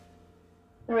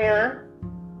Yeah.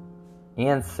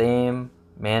 And same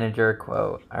manager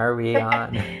quote. Are we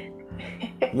on?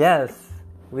 Yes,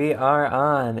 we are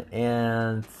on,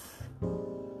 and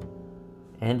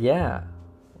yeah,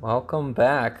 welcome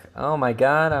back. Oh my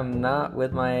God, I'm not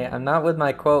with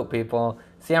my quote, people.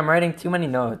 See, I'm writing too many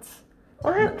notes.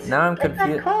 What? Now I'm Get that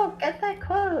confused. quote. Get that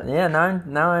quote. Yeah,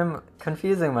 now I'm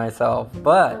confusing myself,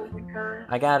 but Oh my god.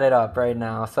 I got it up right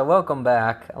now. So welcome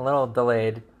back. A little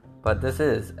delayed, but this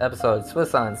is episode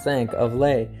Swiss on Sync of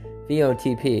Lay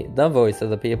VOTP, the voice of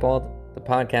the people, the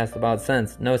podcast about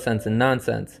sense, no sense, and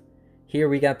nonsense. Here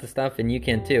we got the stuff, and you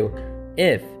can too,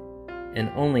 if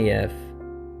and only if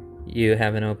you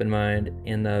have an open mind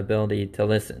and the ability to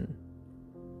listen.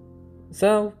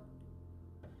 So,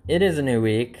 it is a new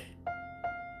week.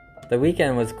 The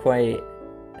weekend was quite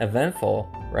eventful,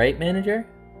 right, manager?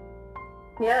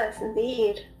 Yes,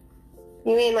 indeed.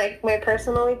 You mean like my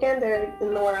personal weekend or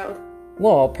in the world?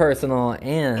 Well, personal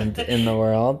and in the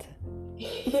world.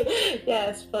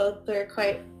 Yes, both were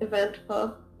quite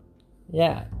eventful.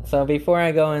 Yeah, so before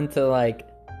I go into like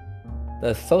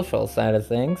the social side of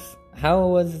things, how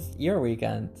was your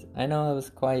weekend? I know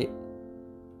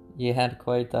you had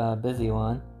quite a busy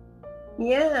one.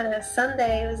 Yeah,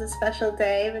 Sunday was a special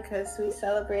day because we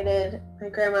celebrated my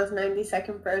grandma's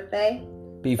 92nd birthday.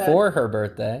 Before her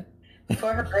birthday.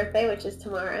 Before her birthday, which is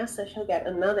tomorrow, so she'll get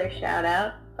another shout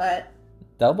out, but...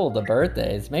 Double the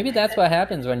birthdays. Maybe that's what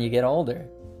happens when you get older.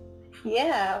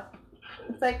 Yeah,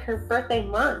 it's like her birthday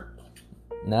month.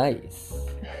 Nice.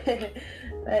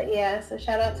 But yeah, so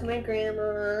shout out to my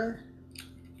grandma.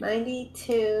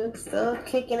 92, still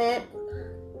kicking it.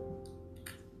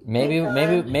 Maybe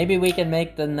we can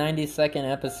make the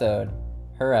 92nd episode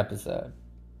her episode.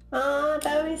 Oh,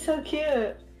 that would be so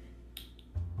cute.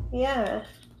 Yeah.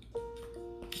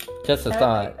 Just a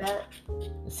thought. Like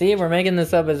See, we're making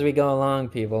this up as we go along,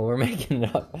 people. We're making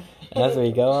it up as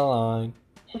we go along.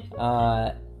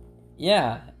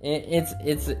 Yeah,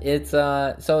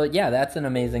 so yeah, that's an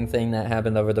amazing thing that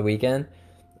happened over the weekend.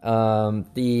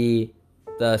 The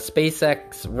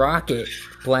SpaceX rocket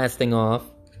blasting off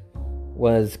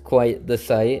was quite the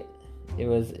sight. It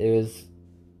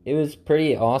was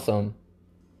pretty awesome.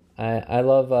 I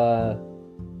love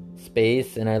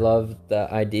space, and I love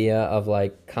the idea of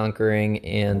like conquering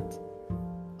and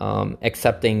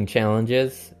accepting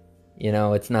challenges. You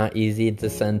know, it's not easy to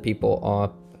send people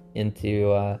up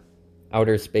into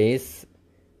outer space,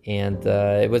 and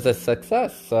it was a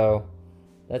success, so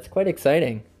that's quite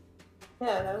exciting.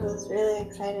 Yeah, that was really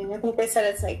exciting. I think they said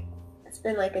it's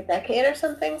been like a decade or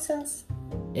something since.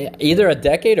 Either a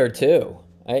decade or two.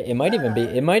 It might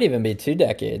even be 2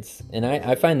 decades, and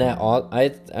I find that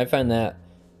I find that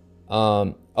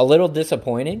a little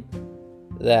disappointing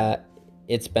that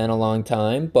it's been a long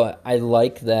time, but I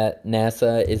like that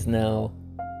NASA is now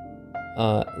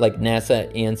like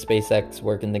NASA and SpaceX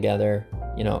working together.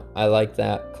 You know, I like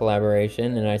that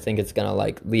collaboration, and I think it's gonna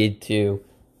like lead to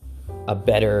a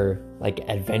better, like,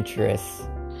 adventurous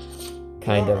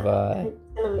kind of It's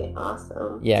gonna be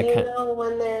awesome. Yeah. Do you know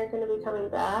when they're gonna be coming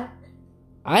back?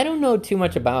 I don't know too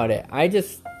much about it. I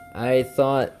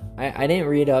thought I didn't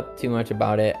read up too much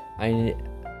about it. I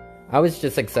was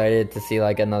just excited to see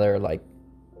like another like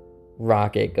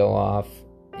rocket go off,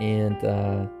 and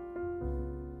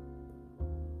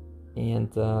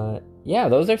yeah,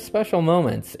 those are special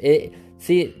moments.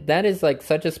 That is like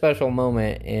such a special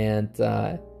moment, and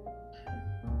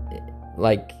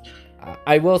like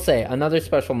I will say another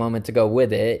special moment to go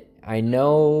with it. I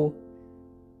know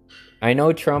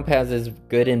Trump has his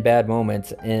good and bad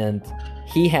moments, and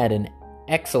he had an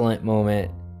excellent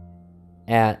moment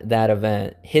at that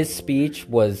event. His speech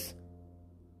was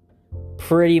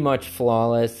pretty much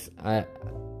flawless.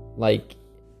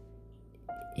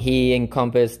 He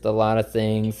encompassed a lot of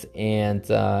things, and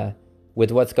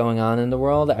with what's going on in the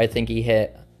world, I think he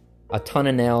hit a ton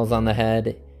of nails on the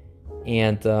head,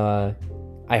 and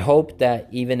I hope that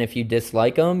even if you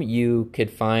dislike him, you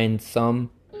could find some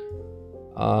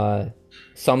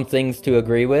things to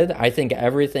agree with. I think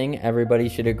everybody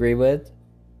should agree with.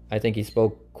 I think he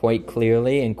spoke quite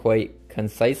clearly and quite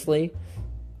concisely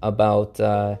about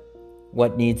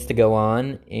what needs to go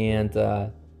on, and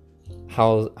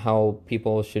how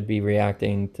people should be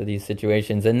reacting to these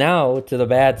situations. And now to the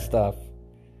bad stuff.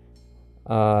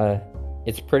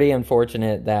 It's pretty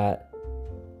unfortunate that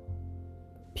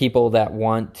people that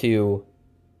want to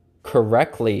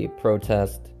correctly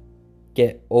protest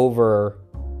get overcome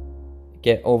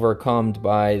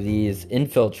by these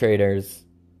infiltrators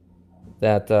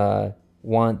that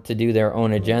want to do their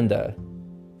own agenda.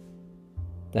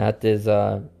 That is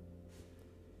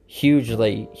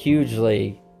hugely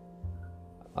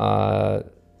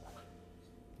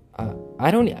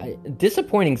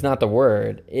disappointing's not the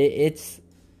word.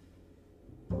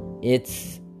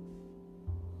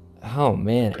 Oh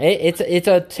man, it's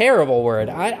a terrible word.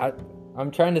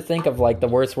 I'm trying to think of like the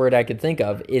worst word I could think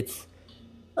of. It's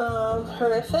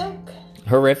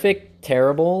horrific,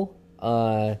 terrible,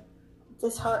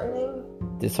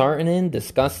 disheartening,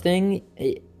 disgusting.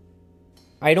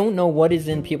 I don't know what is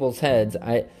in people's heads.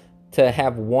 To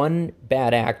have one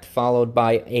bad act followed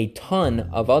by a ton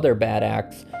of other bad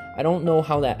acts. I don't know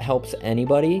how that helps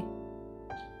anybody.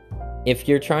 If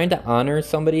you're trying to honor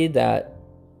somebody that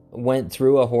went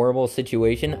through a horrible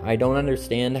situation, I don't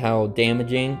understand how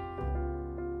damaging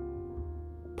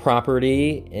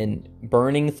property and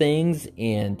burning things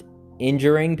and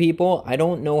injuring people, I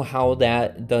don't know how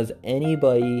that does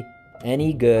anybody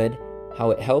any good,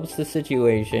 how it helps the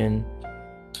situation.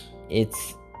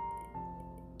 It's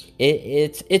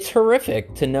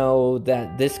horrific to know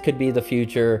that this could be the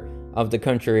future of the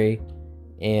country,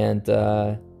 and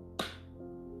I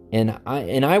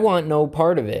want no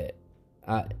part of it.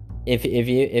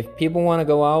 If people want to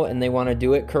go out and they want to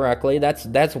do it correctly,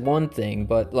 that's one thing.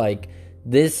 But like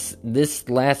this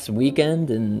last weekend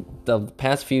and the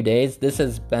past few days, this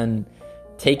has been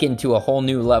taken to a whole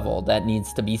new level that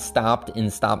needs to be stopped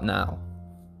and stopped now.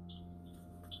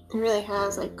 It really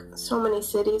has. Like, so many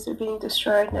cities are being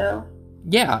destroyed now.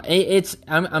 Yeah,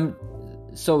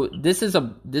 so this is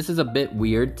a bit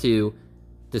weird to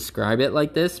describe it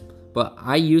like this, but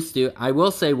I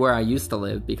will say where I used to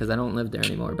live, because I don't live there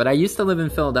anymore, but I used to live in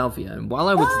Philadelphia, and while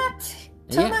I was... What?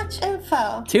 Much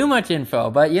info. Too much info,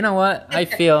 but you know what? I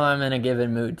feel I'm in a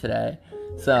given mood today.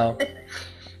 So,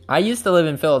 I used to live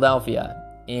in Philadelphia,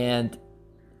 and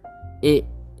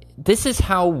this is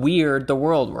how weird the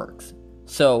world works.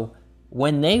 So,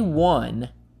 when they won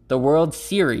the World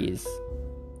Series,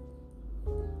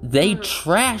 they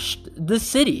trashed the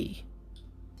city.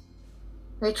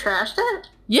 They trashed it?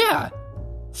 Yeah.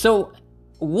 So,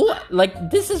 what?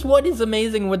 Like, this is what is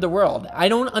amazing with the world. I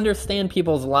don't understand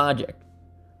people's logic.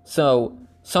 So,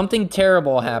 something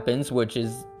terrible happens, which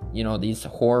is, these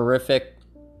horrific,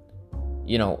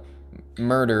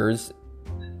 murders,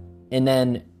 and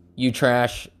then you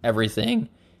trash everything.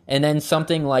 And then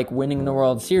something like winning the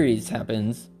World Series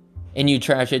happens, and you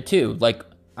trash it too. Like,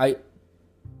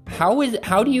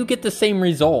 how do you get the same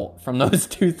result from those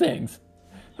two things?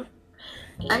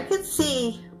 I could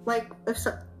see, like, if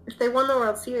they won the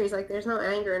World Series, like, there's no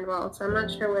anger involved, so I'm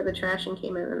not sure where the trashing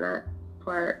came in that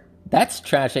part. That's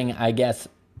trashing, I guess,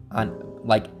 on,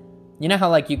 like, you know how,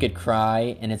 like, you could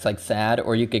cry and it's, like, sad,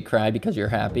 or you could cry because you're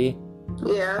happy?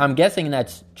 Yeah. I'm guessing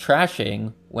that's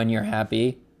trashing when you're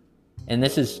happy, and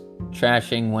this is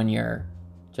trashing when you're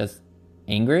just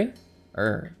angry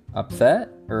or upset,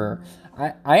 or...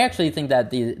 I actually think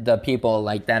that the people,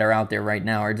 like, that are out there right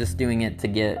now are just doing it to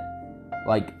get,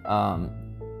 like I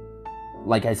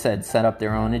said, set up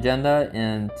their own agenda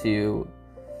and to,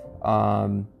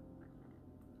 I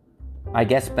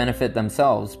guess, benefit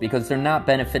themselves, because they're not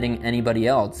benefiting anybody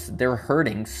else. They're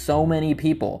hurting so many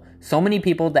people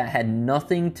that had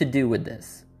nothing to do with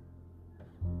this.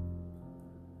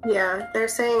 Yeah, they're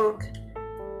saying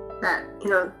that,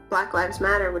 Black Lives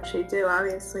Matter, which they do,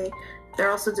 obviously. They're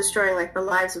also destroying, like, the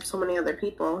lives of so many other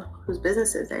people whose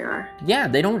businesses they are. Yeah,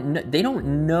 they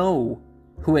don't know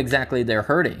who exactly they're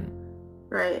hurting.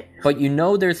 Right. But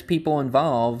there's people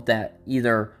involved that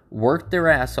either work their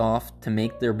ass off to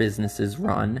make their businesses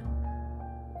run.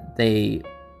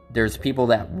 There's people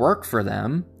that work for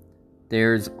them.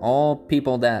 There's all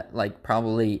people that, like,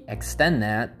 probably extend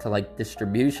that to, like,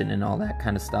 distribution and all that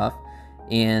kind of stuff.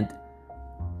 And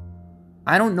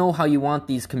I don't know how you want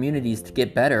these communities to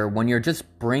get better when you're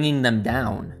just bringing them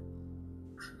down.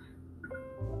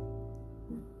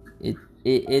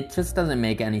 It just doesn't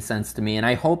make any sense to me, and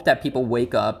I hope that people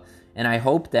wake up, and I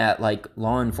hope that, like,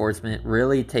 law enforcement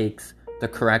really takes the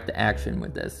correct action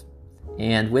with this.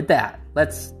 And with that,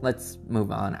 let's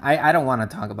move on. I don't want to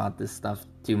talk about this stuff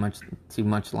too much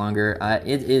longer.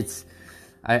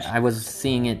 I was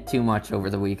seeing it too much over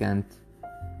the weekend.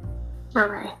 All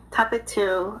right, topic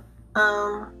 2.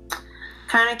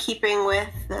 Kind of keeping with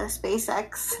the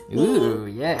SpaceX. Ooh,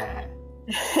 yeah.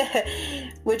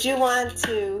 Would you want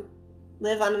to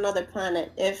live on another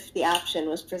planet if the option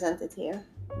was presented to you?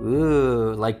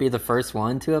 Ooh, like be the first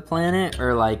one to a planet,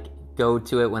 or like go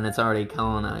to it when it's already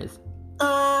colonized?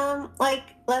 Like,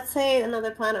 let's say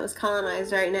another planet was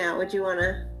colonized right now. Would you want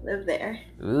to live there?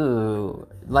 Ooh,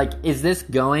 like, is this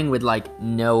going with, like,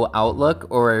 no outlook,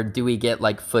 or do we get,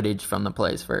 like, footage from the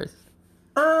place first?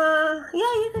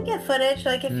 you could get footage.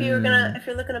 Like if you're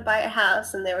looking to buy a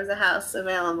house and there was a house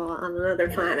available on another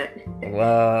planet.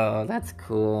 Whoa, that's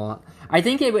cool. I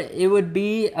think it would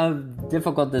be a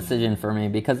difficult decision for me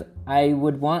because I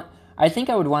think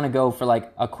I would want to go for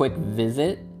like a quick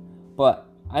visit, but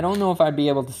I don't know if I'd be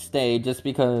able to stay just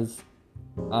because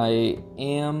I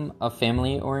am a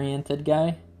family-oriented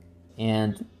guy,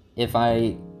 and if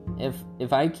I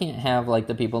can't have like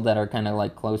the people that are kind of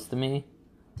like close to me,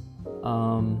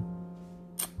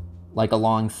 like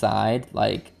alongside,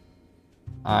 like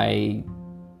I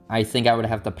think I would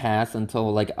have to pass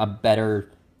until like a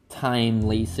better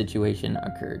timely situation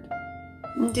occurred.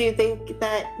 Do you think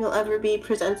that you'll ever be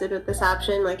presented with this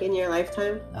option, like in your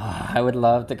lifetime? I would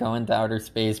love to go into outer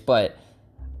space, but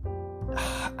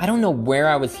I don't know where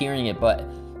I was hearing it, but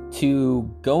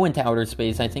to go into outer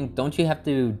space, I think, don't you have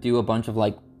to do a bunch of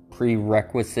like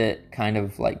prerequisite kind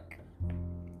of like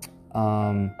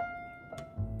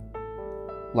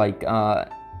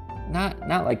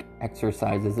not like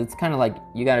exercises. It's kind of like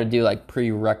you got to do like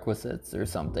prerequisites or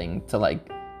something to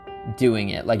like doing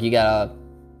it. Like you gotta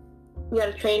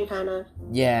train, kind of.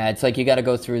 Yeah, it's like you gotta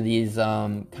go through these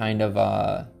kind of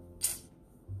I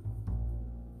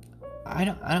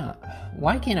don't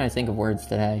why can't I think of words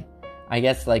today? I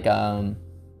guess like I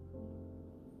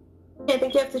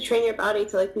think you have to train your body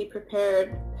to like be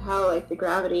prepared how like the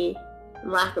gravity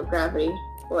and lack of gravity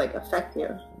will like affect you.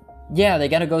 Yeah, they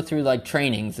gotta go through like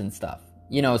trainings and stuff.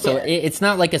 You know, so it's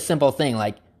not like a simple thing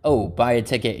like, oh, buy a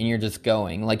ticket and you're just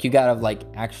going. Like you gotta like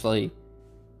actually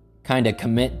kind of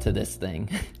commit to this thing.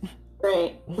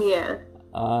 Right. Yeah.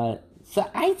 So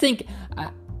I think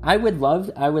I would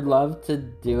love to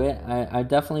do it. I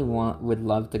definitely would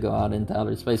love to go out into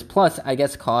outer space. Plus, I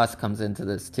guess cost comes into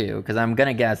this too, because I'm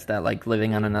gonna guess that like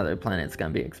living on another planet is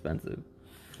gonna be expensive.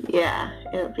 Yeah,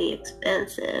 it'll be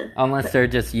expensive. Unless they're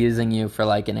just using you for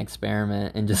like an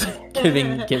experiment and just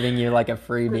giving you like a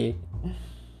freebie.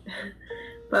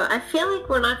 But I feel like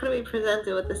we're not going to be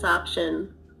presented with this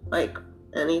option like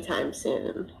anytime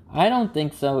soon. I don't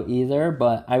think so either,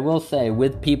 but I will say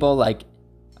with people like,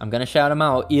 I'm going to shout him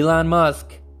out, Elon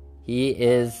Musk,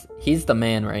 he's the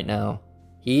man right now.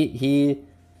 He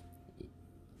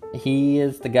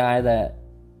is the guy that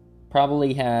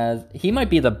probably he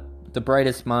might be the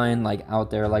brightest mind like out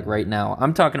there like right now.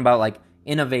 I'm talking about like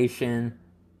innovation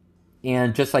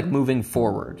and just like moving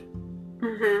forward.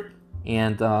 Mm-hmm.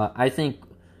 And I think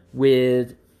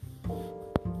with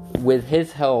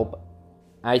his help,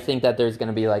 I think that there's going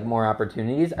to be like more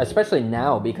opportunities, especially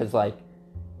now, because like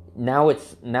now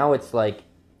it's like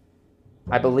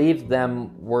I believe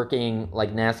them working,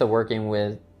 like NASA working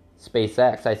with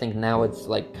SpaceX, I think now it's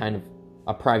like kind of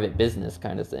a private business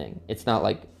kind of thing. It's not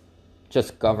like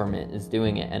just government is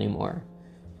doing it anymore.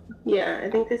 Yeah, I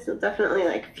think this will definitely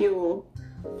like fuel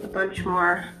a bunch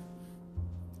more.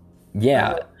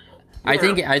 Yeah. I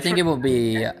think it will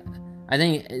be. I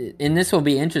think, and this will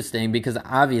be interesting because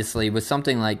obviously with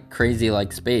something like crazy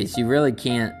like space, you really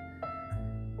can't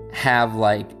have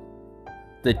like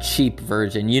the cheap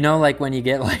version. You know, like when you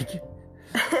get like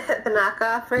the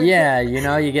knockoff version. Yeah, you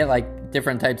know, you get like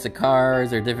different types of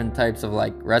cars or different types of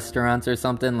like restaurants or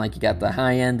something. Like you got the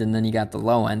high end and then you got the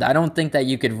low end. I don't think that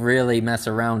you could really mess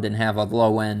around and have a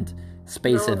low end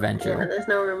space adventure. Yeah, there's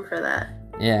no room for that.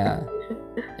 Yeah,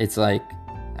 it's like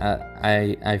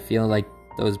I feel like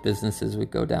those businesses would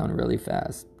go down really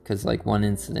fast because like one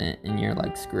incident and you're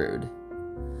like screwed.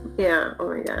 Yeah. Oh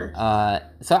my gosh.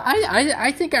 So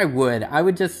I think I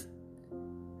would just,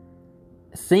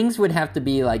 things would have to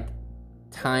be like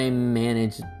time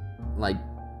managed, like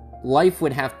life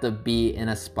would have to be in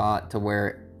a spot to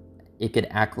where it could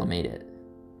acclimate it.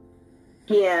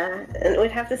 Yeah, and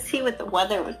we'd have to see what the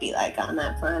weather would be like on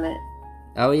that planet.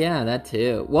 Oh yeah, that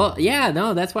too. Well, yeah,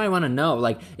 no, that's why I want to know.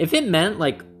 Like, if it meant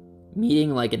like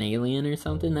meeting like an alien or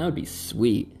something, that would be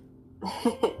sweet.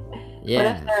 Yeah.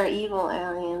 What if they're evil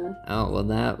aliens? Oh, well,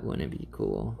 that wouldn't be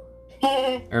cool.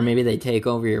 Or maybe they take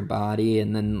over your body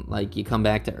and then like you come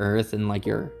back to Earth and like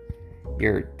you're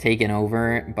taken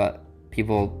over, but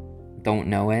people don't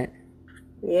know it.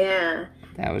 Yeah.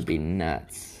 That would be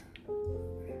nuts.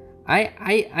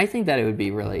 I think that it would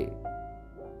be really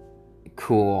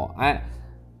cool.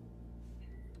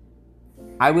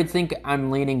 I would think I'm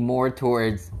leaning more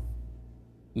towards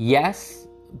yes,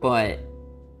 but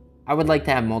I would like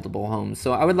to have multiple homes.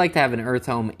 So I would like to have an Earth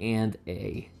home and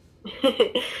a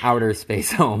outer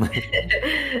space home.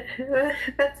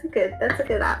 That's a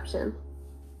good option.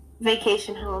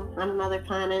 Vacation home on another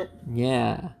planet.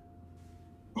 Yeah.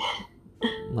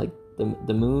 Like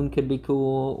the moon could be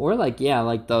cool, or like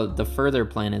like the further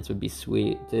planets would be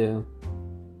sweet too.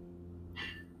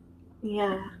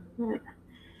 Yeah.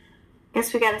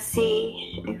 Guess we gotta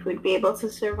see if we'd be able to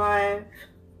survive.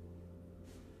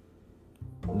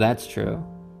 That's true.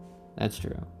 That's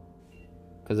true.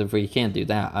 Because if we can't do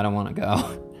that, I don't want to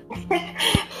go.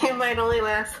 It might only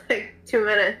last like 2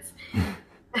 minutes.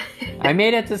 I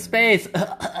made it to space.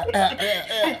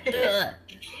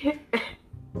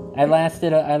 I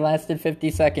lasted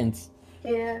 50 seconds.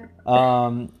 Yeah.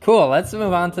 Cool. Let's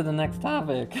move on to the next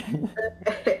topic.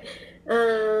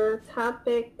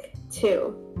 Topic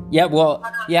 2. Yeah, well,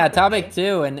 yeah, topic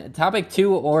 2 and topic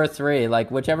 2 or 3,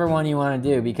 like whichever one you want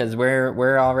to do, because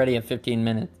we're already at 15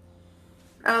 minutes.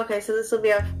 Okay, so this will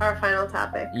be our final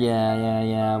topic.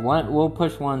 Yeah. We'll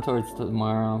push one towards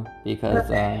tomorrow because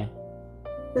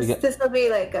this will be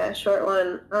like a short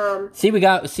one. we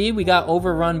got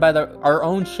overrun by our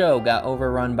own show got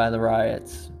overrun by the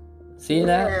riots. See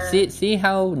that? See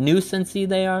how nuisancey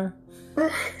they are?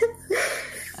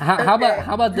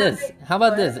 How about this? How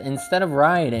about this? Instead of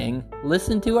rioting,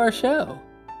 listen to our show.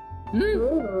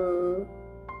 Ooh.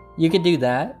 You could do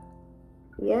that.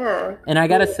 Yeah. And I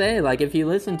gotta say, like, if you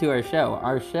listen to our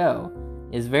show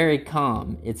is very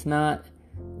calm. It's not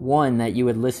one that you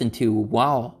would listen to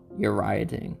while you're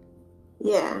rioting.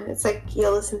 Yeah, it's like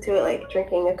you'll listen to it like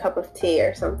drinking a cup of tea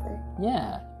or something.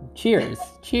 Yeah. Cheers.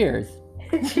 Cheers.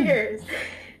 Cheers.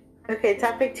 Okay,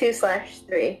 topic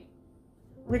 2/3.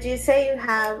 Would you say you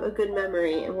have a good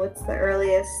memory, and what's the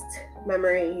earliest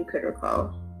memory you could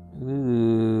recall?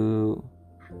 Ooh.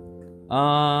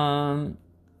 I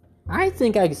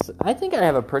think I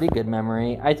have a pretty good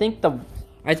memory. I think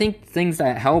things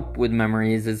that help with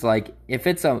memories is like if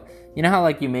it's you know how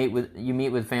like you meet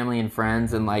with family and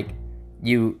friends and like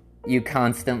you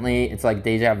constantly, it's like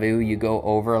deja vu, you go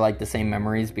over like the same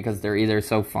memories because they're either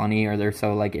so funny or they're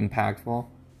so like impactful.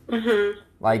 Mm-hmm.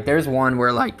 Like there's one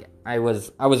where like I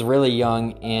was really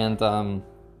young and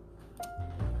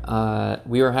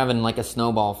we were having like a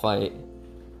snowball fight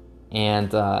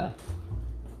and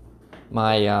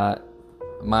my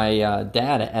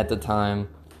dad at the time,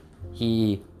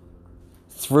 he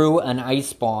threw an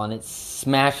ice ball and it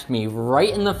smashed me right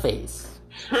in the face.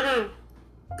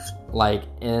 Like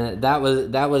that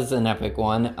was an epic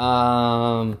one.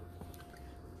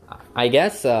 I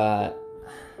guess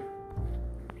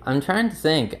I'm trying to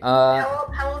think.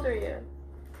 How old are you?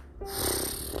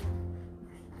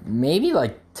 Maybe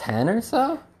like 10 or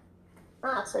so.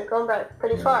 Ah, so you're going back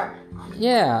pretty far.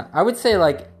 Yeah, I would say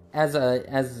like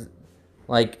as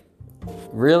like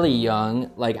really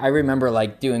young, like I remember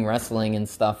like doing wrestling and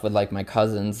stuff with like my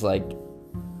cousins, like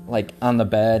on the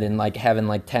bed and like having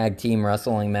like tag team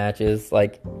wrestling matches.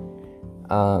 Like you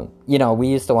know, we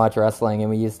used to watch wrestling and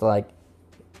we used to like,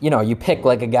 you know, you pick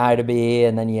like a guy to be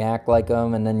and then you act like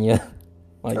him and then you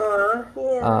like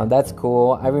yeah. That's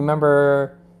cool. I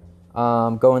remember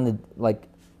going to like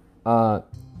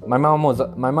my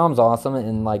mom's awesome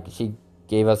and like she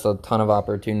gave us a ton of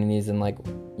opportunities and like,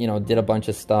 you know, did a bunch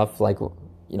of stuff like,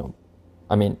 you know,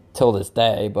 I mean till this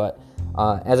day, but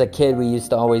as a kid we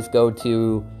used to always go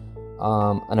to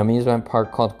an amusement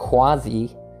park called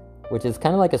Quasi, which is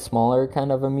kind of like a smaller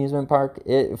kind of amusement park.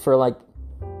 It's like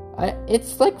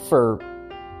for,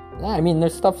 I mean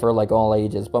there's stuff for like all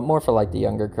ages, but more for like the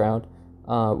younger crowd.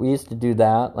 We used to do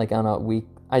that like on a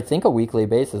weekly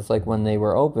basis, like when they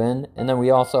were open. And then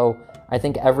we also, I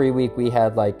think every week we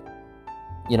had like,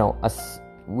 you know,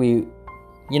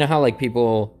 you know how like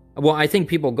people, well, I think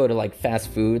people go to like fast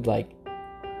food like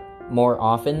more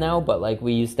often now, but like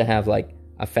we used to have like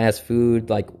a fast food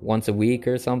like once a week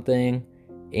or something.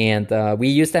 And we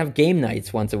used to have game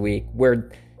nights once a week where,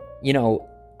 you know,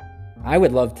 I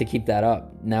would love to keep that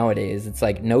up nowadays. It's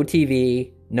like no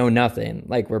TV, no nothing.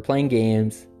 Like we're playing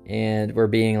games and we're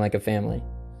being like a family.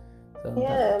 So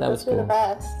yeah, that was cool. The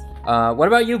best. What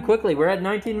about you? Quickly, we're at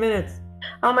 19 minutes.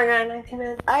 Oh my god, 19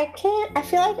 minutes. I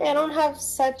feel like I don't have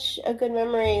such a good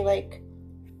memory, like,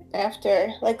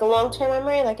 after, like, a long-term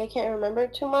memory. Like, I can't remember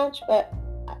too much, but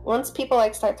once people,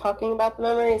 like, start talking about the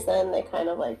memories, then they kind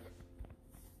of, like,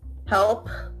 help.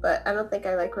 But I don't think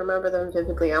I, like, remember them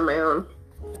vividly on my own.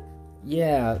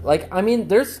 Yeah, like, I mean,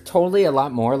 there's totally a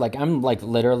lot more. Like, I'm, like,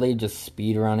 literally just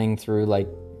speed running through, like,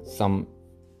 some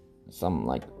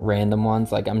like, random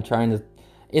ones. Like, I'm trying to...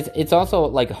 It's also,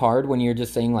 like, hard when you're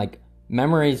just saying, like,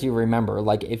 memories you remember.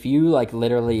 Like, if you, like,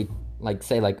 literally, like,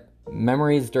 say, like,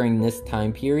 memories during this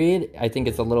time period, I think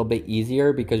it's a little bit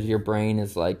easier because your brain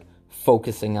is, like,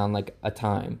 focusing on, like, a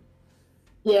time.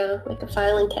 Yeah, like a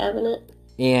filing cabinet.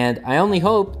 And I only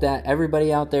hope that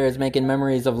everybody out there is making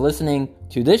memories of listening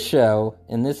to this show,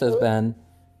 and this has been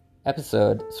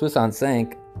episode Swiss on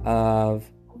Sync of...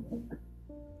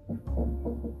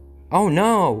 Oh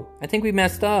no! I think we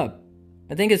messed up.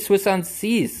 I think it's Swiss on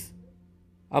Seas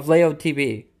of Leo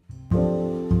TV.